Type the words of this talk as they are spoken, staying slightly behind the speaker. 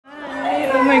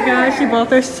gosh, you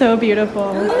both are so beautiful.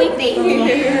 Oh, thank you.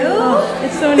 Oh,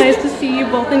 it's so nice to see you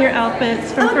both in your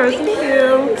outfits from Frozen 2.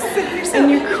 And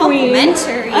your queen.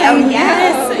 Complimentary. Oh,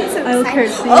 yes. So I'll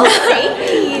curtsy. Oh, thank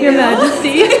you. Your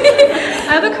Majesty.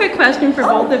 I have a quick question for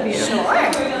both of you.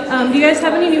 Sure. Do you guys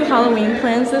have any new Halloween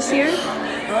plans this year?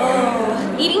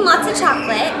 Oh, eating lots of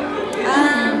chocolate.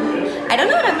 I don't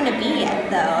know what I'm going to be yet,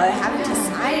 though. I haven't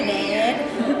decided.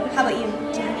 How about you?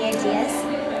 Do you have any ideas?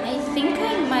 I think I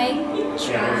might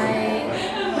try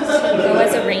to go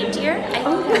as a reindeer. I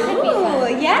think that could be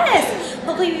fun. Yes.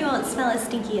 Hopefully we won't smell as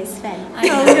stinky as Sven. I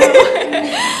know.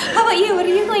 How about you? What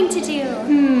are you going to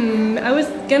do? I was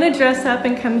gonna dress up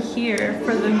and come here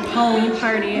for the Halloween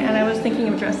party, and I was thinking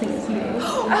of dressing as you.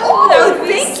 Oh,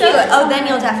 thank you. Oh, then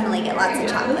you'll definitely get lots of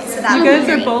chocolate. So that You guys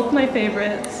are both my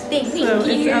favorites. Thank you. So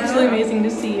it's absolutely amazing to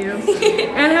see you.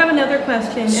 And I have another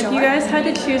question. Sure. If you guys had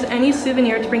to choose any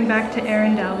souvenir to bring back to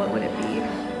Arendelle, what would it be?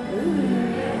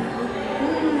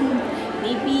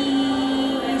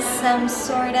 Maybe some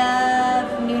sort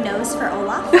of new nose for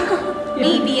Olaf.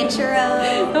 Maybe a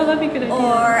churro. Oh, that'd be a good idea.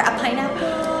 Or a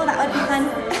pineapple. That would be fun.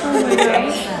 Oh my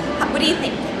gosh. What do you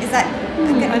think? Is that a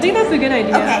good idea? I think that's a good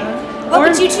idea. Okay. What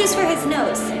would you choose for his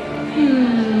nose?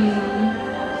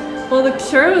 Well, the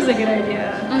churro is a good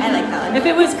idea. I like that one. If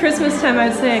it was Christmas time,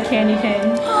 I'd say a candy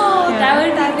cane. Oh, Yeah. That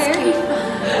would be That's very cute. fun.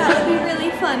 That would be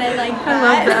really fun. I like I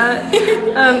love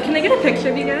that. Can I get a picture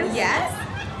of you guys? Yes.